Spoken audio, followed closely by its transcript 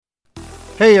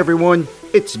Hey everyone,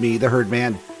 it's me, the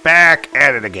Herdman, back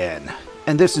at it again.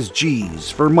 And this is G's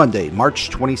for Monday,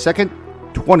 March 22nd,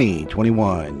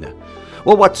 2021.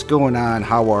 Well, what's going on?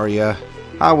 How are you?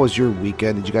 How was your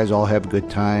weekend? Did you guys all have a good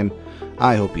time?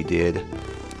 I hope you did.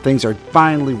 Things are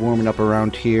finally warming up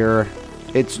around here.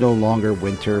 It's no longer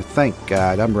winter. Thank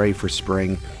God. I'm ready for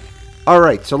spring.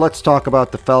 Alright, so let's talk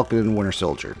about The Falcon and Winter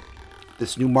Soldier.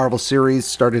 This new Marvel series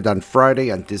started on Friday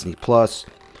on Disney+.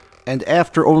 And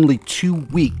after only 2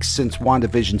 weeks since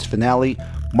WandaVision's finale,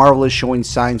 Marvel is showing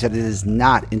signs that it is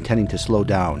not intending to slow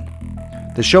down.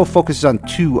 The show focuses on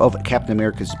two of Captain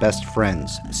America's best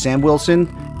friends, Sam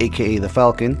Wilson, aka the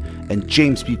Falcon, and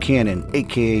James Buchanan,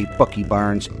 aka Bucky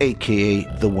Barnes, aka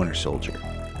the Winter Soldier.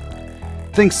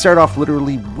 Things start off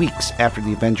literally weeks after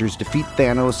the Avengers defeat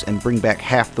Thanos and bring back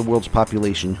half the world's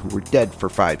population who were dead for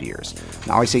 5 years.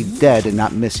 Now I say dead and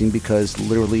not missing because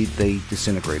literally they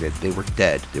disintegrated. They were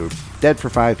dead. They were dead for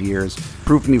 5 years.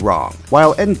 Prove me wrong.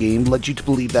 While Endgame led you to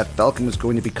believe that Falcon was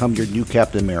going to become your new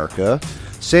Captain America,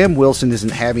 Sam Wilson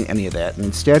isn't having any of that, and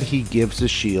instead he gives the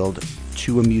shield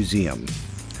to a museum.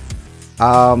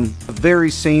 The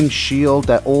very same shield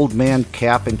that old man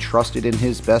Cap entrusted in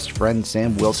his best friend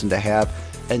Sam Wilson to have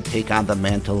and take on the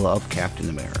mantle of Captain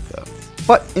America.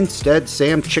 But instead,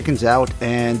 Sam chickens out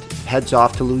and heads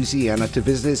off to Louisiana to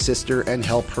visit his sister and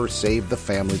help her save the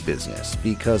family business,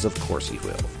 because of course he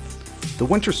will. The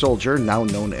Winter Soldier, now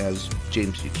known as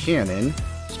James Buchanan,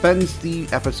 spends the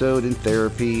episode in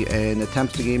therapy and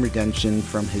attempts to gain redemption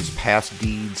from his past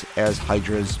deeds as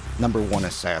Hydra's #1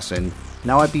 assassin.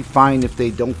 Now, I'd be fine if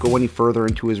they don't go any further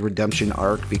into his redemption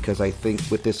arc, because I think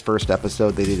with this first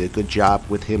episode they did a good job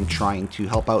with him trying to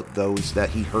help out those that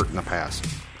he hurt in the past.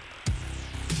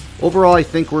 Overall, I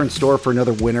think we're in store for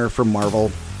another winner for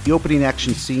Marvel. The opening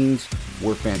action scenes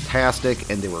were fantastic,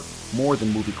 and they were more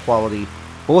than movie quality.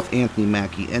 Both Anthony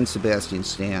Mackie and Sebastian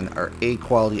Stan are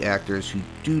A-quality actors who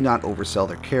do not oversell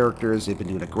their characters. They've been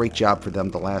doing a great job for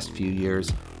them the last few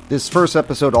years. This first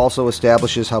episode also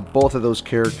establishes how both of those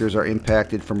characters are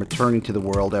impacted from returning to the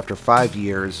world after 5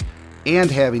 years and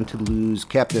having to lose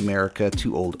Captain America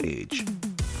to old age.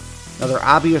 Now, there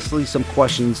are obviously some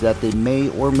questions that they may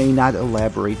or may not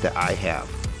elaborate that I have.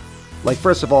 Like,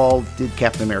 first of all, did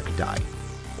Captain America die?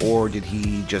 Or did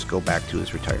he just go back to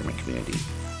his retirement community?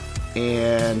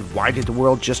 And why did the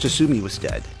world just assume he was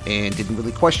dead and didn't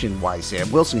really question why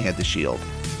Sam Wilson had the shield?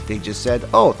 They just said,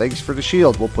 oh, thanks for the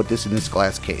shield, we'll put this in this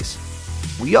glass case.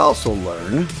 We also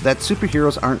learn that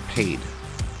superheroes aren't paid.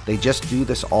 They just do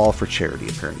this all for charity,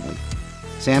 apparently.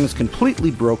 Sam is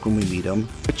completely broke when we meet him,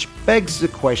 which begs the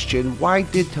question, why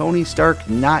did Tony Stark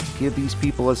not give these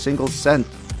people a single cent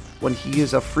when he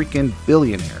is a freaking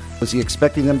billionaire? Was he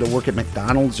expecting them to work at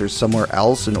McDonald's or somewhere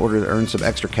else in order to earn some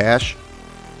extra cash?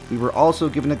 We were also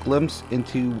given a glimpse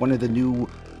into one of the new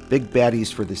big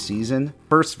baddies for the season.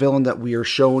 First villain that we are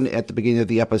shown at the beginning of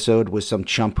the episode was some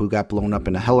chump who got blown up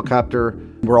in a helicopter.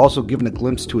 We're also given a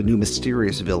glimpse to a new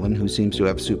mysterious villain who seems to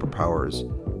have superpowers.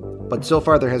 But so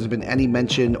far there hasn't been any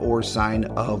mention or sign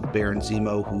of Baron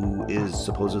Zemo, who is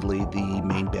supposedly the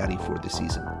main baddie for the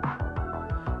season.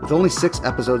 With only 6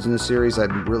 episodes in the series,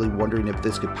 I'm really wondering if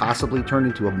this could possibly turn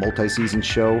into a multi-season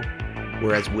show,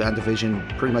 whereas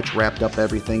WandaVision pretty much wrapped up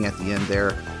everything at the end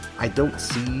there. I don't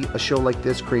see a show like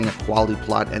this creating a quality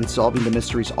plot and solving the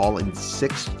mysteries all in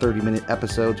 6 30-minute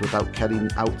episodes without cutting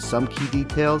out some key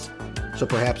details, so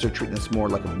perhaps they're treating this more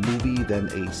like a movie than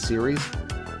a series.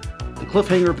 The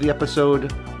cliffhanger of the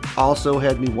episode also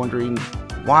had me wondering,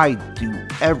 why do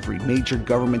every major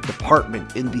government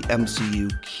department in the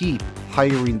MCU keep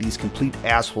hiring these complete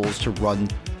assholes to run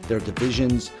their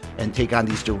divisions and take on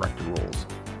these director roles?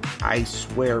 I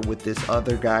swear with this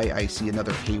other guy, I see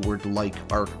another Hayward-like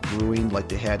arc brewing like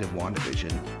they had in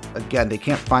WandaVision. Again, they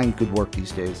can't find good work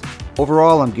these days.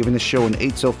 Overall, I'm giving this show an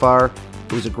 8 so far.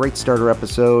 It was a great starter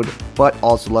episode, but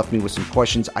also left me with some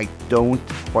questions I don't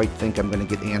quite think I'm going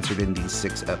to get answered in these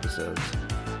 6 episodes.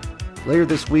 Later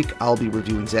this week, I'll be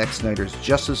reviewing Zack Snyder's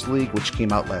Justice League, which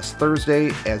came out last Thursday,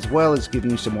 as well as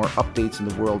giving you some more updates in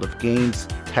the world of games,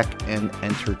 tech, and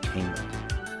entertainment.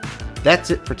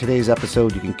 That's it for today's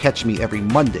episode. You can catch me every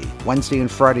Monday, Wednesday, and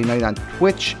Friday night on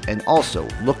Twitch, and also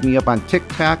look me up on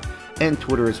TikTok and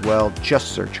Twitter as well.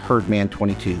 Just search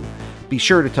Herdman22. Be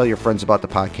sure to tell your friends about the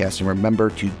podcast and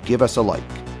remember to give us a like.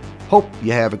 Hope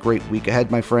you have a great week ahead,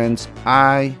 my friends.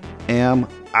 I am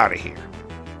out of here.